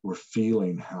 And we're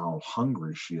feeling how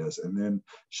hungry she is. And then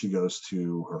she goes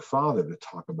to her father to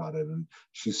talk about it. And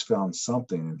she's found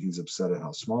something and he's upset at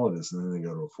how small it is. And then they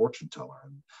go to a fortune teller.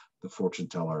 And the fortune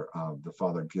teller, the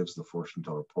father gives the fortune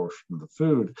teller a portion of the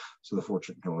food so the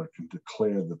fortune teller can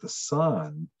declare that the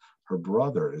son, her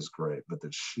brother, is great, but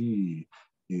that she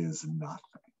is nothing.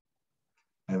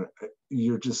 And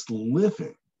you're just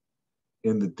living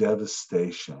in the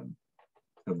devastation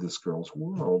of this girl's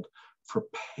world for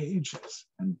pages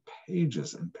and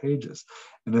pages and pages.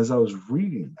 And as I was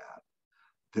reading that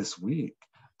this week,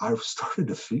 I started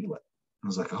to feel it. I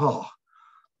was like, oh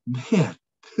man,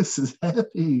 this is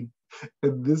heavy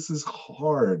and this is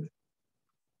hard,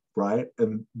 right?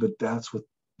 But that's what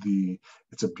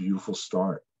it's a beautiful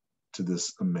start to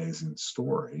this amazing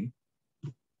story,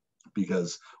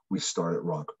 because we start at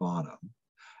rock bottom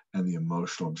and the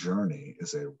emotional journey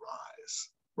is a rise,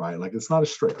 right? Like it's not a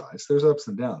straight rise, there's ups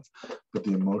and downs, but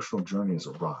the emotional journey is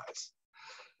a rise.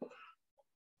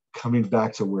 Coming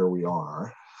back to where we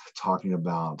are, talking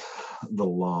about the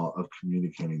law of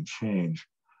communicating change,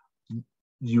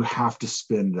 you have to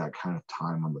spend that kind of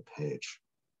time on the page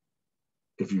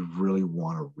if you really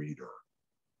want a reader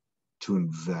to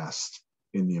invest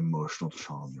in the emotional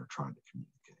tone you're trying to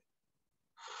communicate.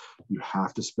 You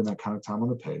have to spend that kind of time on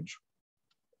the page,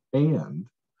 and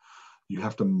you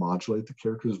have to modulate the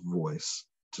character's voice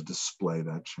to display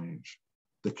that change.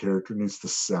 The character needs to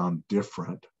sound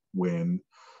different when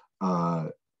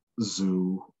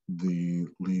Zhu, the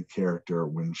lead character,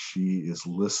 when she is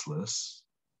listless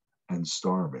and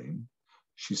starving,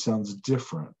 she sounds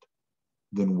different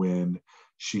than when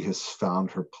she has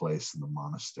found her place in the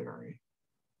monastery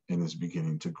and is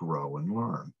beginning to grow and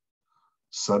learn.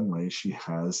 Suddenly, she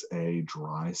has a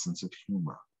dry sense of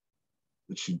humor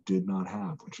that she did not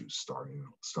have when she was starving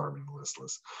and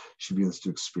listless. She begins to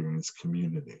experience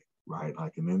community, right?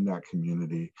 Like, and in that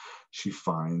community, she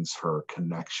finds her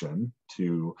connection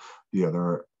to the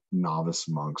other novice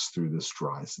monks through this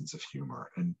dry sense of humor.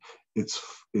 And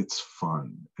it's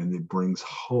fun, and it brings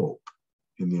hope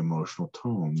in the emotional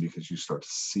tone, because you start to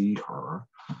see her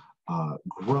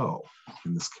grow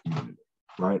in this community,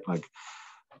 right? Like,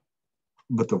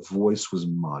 but the voice was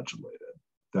modulated.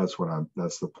 That's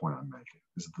the point I'm making,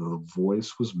 is the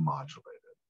voice was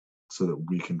modulated so that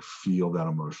we can feel that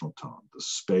emotional tone. The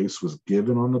space was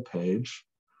given on the page.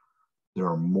 There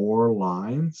are more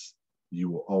lines. You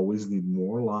will always need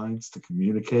more lines to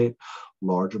communicate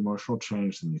large emotional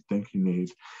change than you think you need.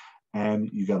 And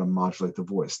you got to modulate the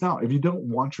voice. Now, if you don't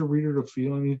want your reader to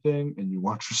feel anything and you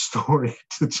want your story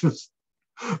to just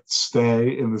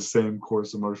stay in the same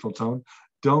coarse emotional tone,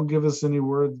 don't give us any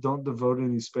words, don't devote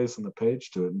any space on the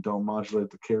page to it, and don't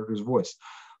modulate the character's voice.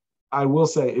 I will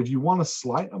say, if you want a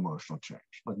slight emotional change,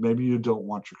 like maybe you don't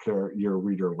want your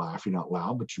reader laughing out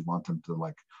loud, but you want them to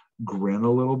like grin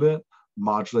a little bit,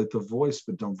 modulate the voice,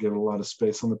 but don't give it a lot of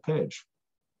space on the page,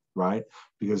 right?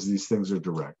 Because these things are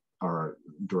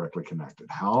directly connected.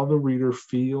 How the reader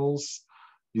feels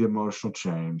the emotional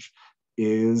change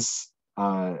is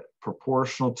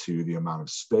proportional to the amount of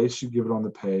space you give it on the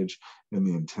page and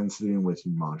the intensity in which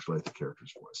you modulate the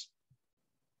character's voice.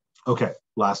 Okay,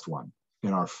 last one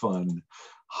in our fun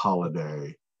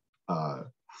holiday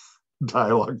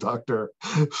dialogue doctor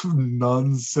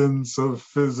nonsense of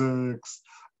physics.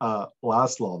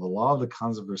 Last law, the law of the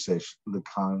conservation,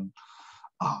 the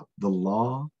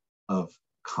law of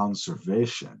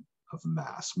conservation of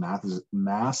mass.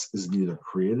 Mass is neither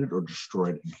created or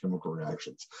destroyed in chemical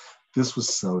reactions. This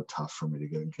was so tough for me to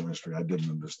get in chemistry. I didn't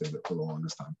understand it for the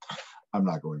longest time. I'm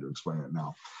not going to explain it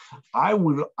now. I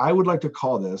would like to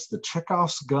call this the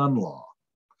Chekhov's gun law.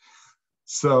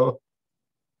 So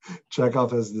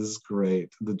Chekhov has this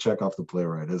great, the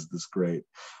playwright, has this great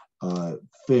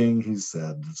thing he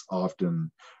said that's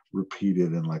often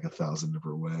repeated in like 1,000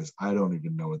 different ways. I don't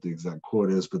even know what the exact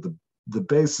quote is, but the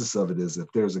basis of it is,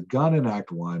 if there's a gun in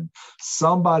Act 1,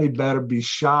 somebody better be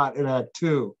shot in Act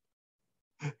 2.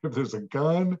 If there's a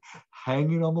gun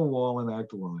hanging on the wall in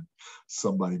Act 1,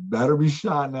 somebody better be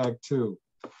shot in Act 2.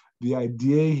 The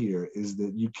idea here is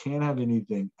that you can't have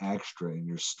anything extra in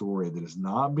your story that is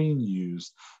not being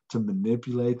used to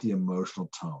manipulate the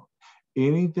emotional tone.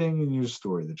 Anything in your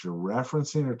story that you're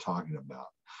referencing or talking about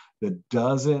that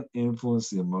doesn't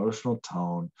influence the emotional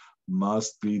tone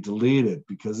must be deleted,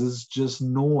 because it's just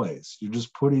noise. You're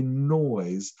just putting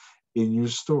noise in your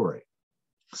story.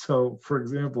 So, for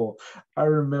example, I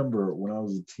remember when I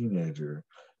was a teenager,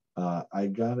 I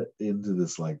got into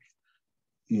this, like,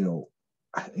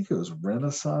 I think it was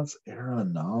Renaissance era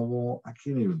novel. I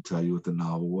can't even tell you what the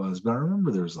novel was, but I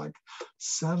remember there was like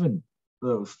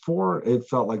four, it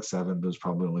felt like seven, but it was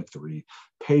probably only 3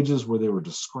 pages where they were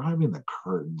describing the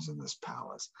curtains in this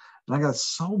palace. And I got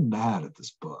so mad at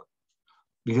this book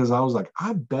because I was like,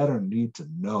 I better need to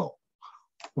know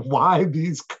why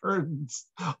these curtains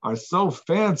are so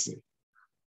fancy,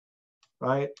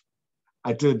 right?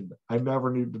 I didn't. I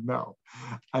never need to know.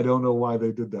 I don't know why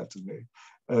they did that to me,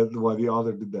 and why the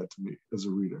author did that to me as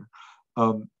a reader.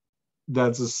 Um,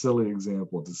 that's a silly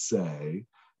example to say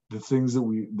the things that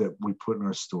we put in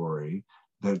our story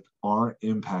that aren't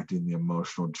impacting the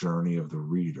emotional journey of the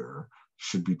reader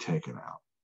should be taken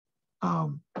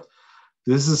out.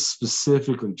 This is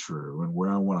specifically true, and where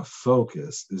I want to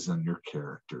focus is on your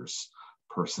character's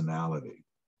personality,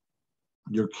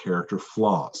 your character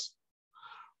flaws,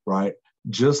 right?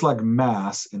 Just like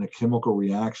mass in a chemical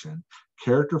reaction,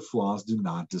 character flaws do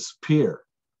not disappear.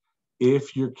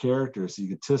 If your character is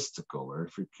egotistical, or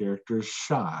if your character is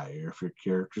shy, or if your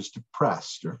character is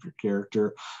depressed, or if your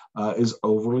character is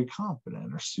overly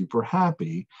confident or super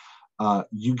happy,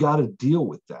 you got to deal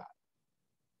with that.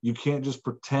 You can't just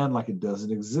pretend like it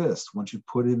doesn't exist. Once you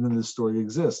put it in the story, it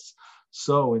exists.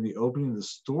 So in the opening of the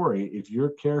story, if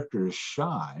your character is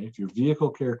shy, if your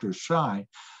vehicle character is shy,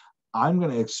 I'm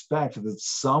going to expect that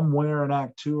somewhere in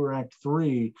Act 2 or Act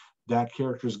 3, that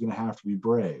character is going to have to be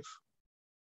brave.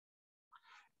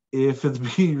 If at the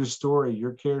beginning of your story,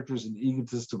 your character is an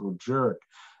egotistical jerk,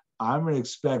 I'm going to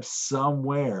expect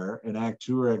somewhere in Act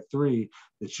 2 or Act 3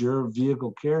 that your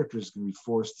vehicle character is going to be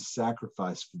forced to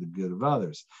sacrifice for the good of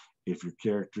others. If your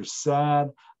character's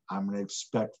sad, I'm going to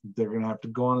expect that they're going to have to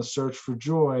go on a search for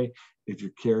joy. If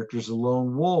your character's a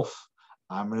lone wolf,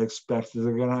 I'm going to expect that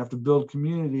they're going to have to build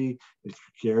community. If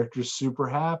your character's super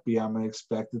happy, I'm going to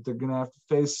expect that they're going to have to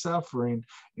face suffering.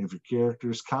 And if your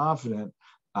character's confident,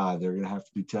 they're going to have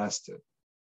to be tested.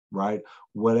 Right?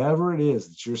 Whatever it is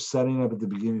that you're setting up at the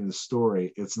beginning of the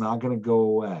story, it's not going to go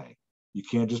away. You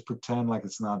can't just pretend like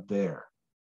it's not there.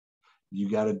 You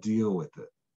got to deal with it.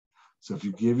 So if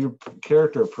you give your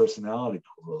character a personality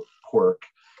quirk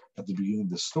at the beginning of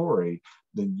the story,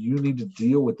 then you need to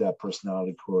deal with that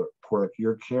personality quirk.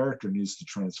 Your character needs to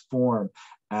transform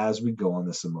as we go on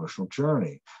this emotional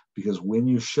journey. Because when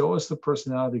you show us the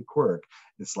personality quirk,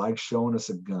 it's like showing us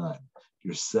a gun.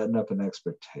 You're setting up an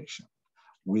expectation.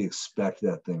 We expect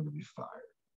that thing to be fired,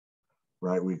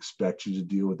 right? We expect you to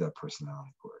deal with that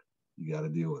personality quirk. You got to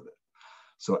deal with it.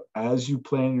 So as you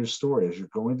plan your story, as you're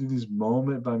going through these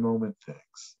moment by moment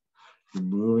things, you're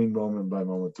moving moment by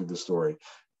moment through the story,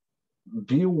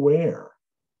 be aware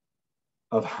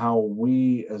of how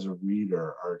we as a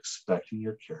reader are expecting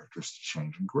your characters to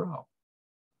change and grow,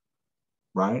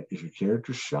 right? If your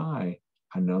character's shy,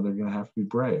 I know they're going to have to be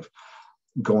brave.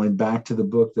 Going back to the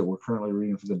book that we're currently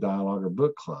reading for the Dialogue or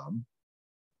Book Club,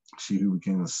 She Who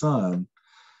Became the Sun,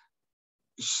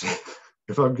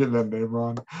 if I'm getting that name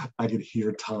wrong, I could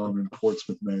hear Tom in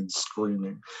Portsmouth, Maine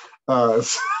screaming.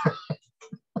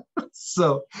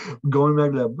 So going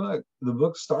back to that book, the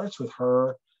book starts with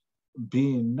her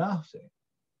being nothing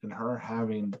and her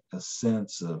having a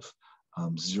sense of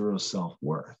zero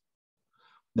self-worth.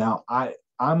 Now,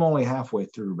 I'm only halfway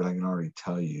through, but I can already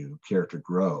tell you character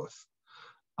growth.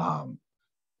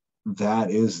 That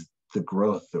is the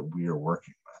growth that we are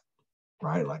working with,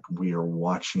 right? Like we are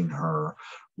watching her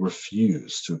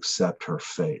refuse to accept her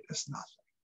fate as nothing.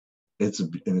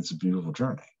 It's a beautiful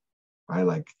journey, right?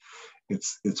 Like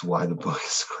it's why the book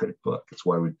is a great book. It's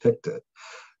why we picked it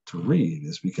to read,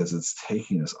 is because it's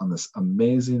taking us on this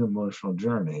amazing emotional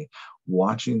journey,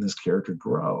 watching this character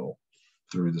grow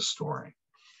through the story.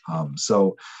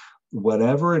 So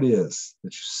whatever it is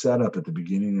that you set up at the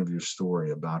beginning of your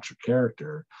story about your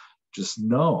character, just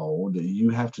know that you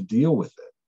have to deal with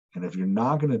it. And if you're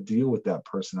not going to deal with that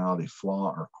personality flaw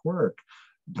or quirk,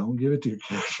 don't give it to your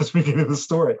character at the beginning of the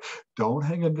story. Don't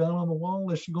hang a gun on the wall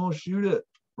unless you're going to shoot it,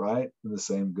 right? And the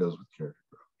same goes with character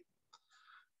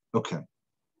growth. Okay.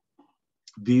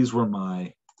 These were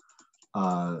my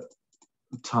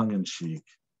tongue-in-cheek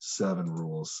 7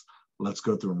 rules. Let's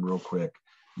go through them real quick.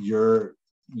 Your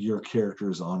character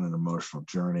is on an emotional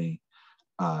journey.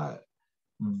 The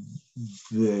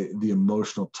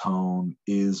emotional tone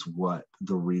is what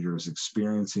the reader is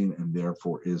experiencing, and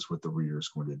therefore is what the reader is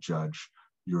going to judge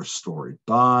your story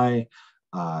by.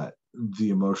 The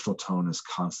emotional tone is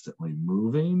constantly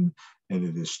moving, and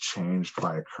it is changed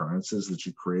by occurrences that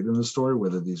you create in the story,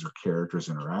 whether these are characters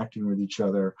interacting with each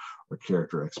other or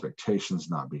character expectations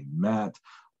not being met,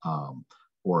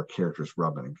 or characters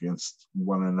rubbing against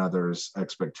one another's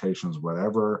expectations.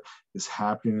 Whatever is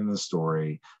happening in the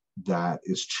story, that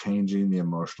is changing the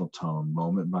emotional tone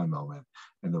moment by moment,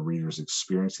 and the reader's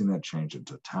experiencing that change in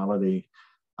totality.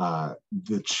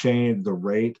 The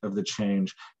rate of the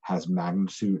change has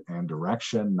magnitude and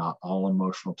direction. Not all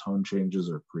emotional tone changes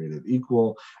are created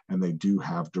equal, and they do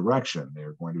have direction.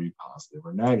 They're going to be positive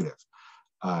or negative.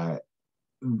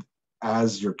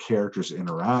 As your characters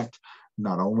interact,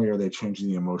 not only are they changing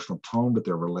the emotional tone, but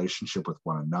their relationship with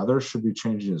one another should be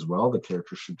changing as well. The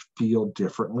characters should feel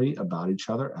differently about each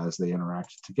other as they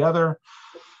interact together.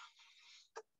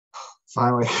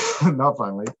 Finally, not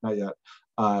yet.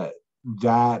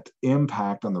 That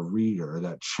impact on the reader,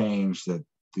 that change that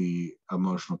the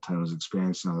emotional tone is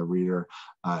experiencing on the reader,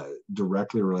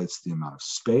 directly relates to the amount of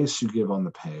space you give on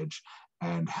the page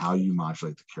and how you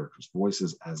modulate the characters'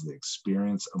 voices as they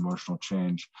experience emotional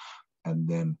change. And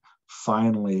then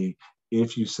finally,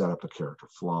 if you set up a character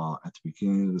flaw at the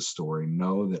beginning of the story,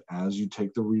 know that as you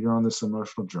take the reader on this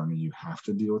emotional journey, you have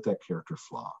to deal with that character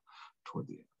flaw toward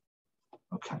the end.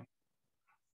 Okay.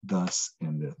 Thus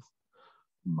endeth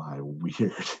my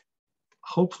weird,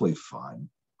 hopefully fun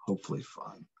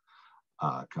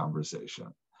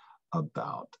conversation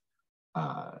about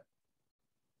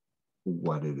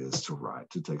what it is to write,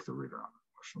 to take the reader on an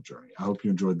emotional journey. I hope you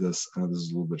enjoyed this. I know this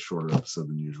is a little bit shorter episode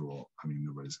than usual. I mean,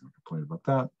 nobody's going to complain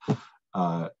about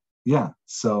that. Yeah,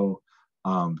 so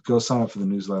go sign up for the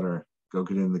newsletter. Go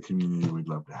get in the community. We'd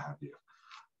love to have you.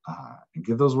 And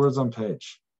get those words on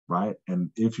page, right? And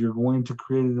if you're going to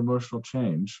create an emotional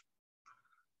change,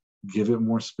 give it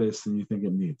more space than you think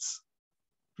it needs.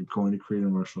 If you're going to create an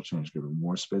emotional change, give it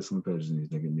more space on the page than you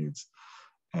think it needs.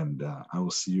 And I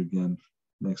will see you again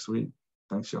next week.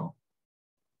 Thanks, y'all.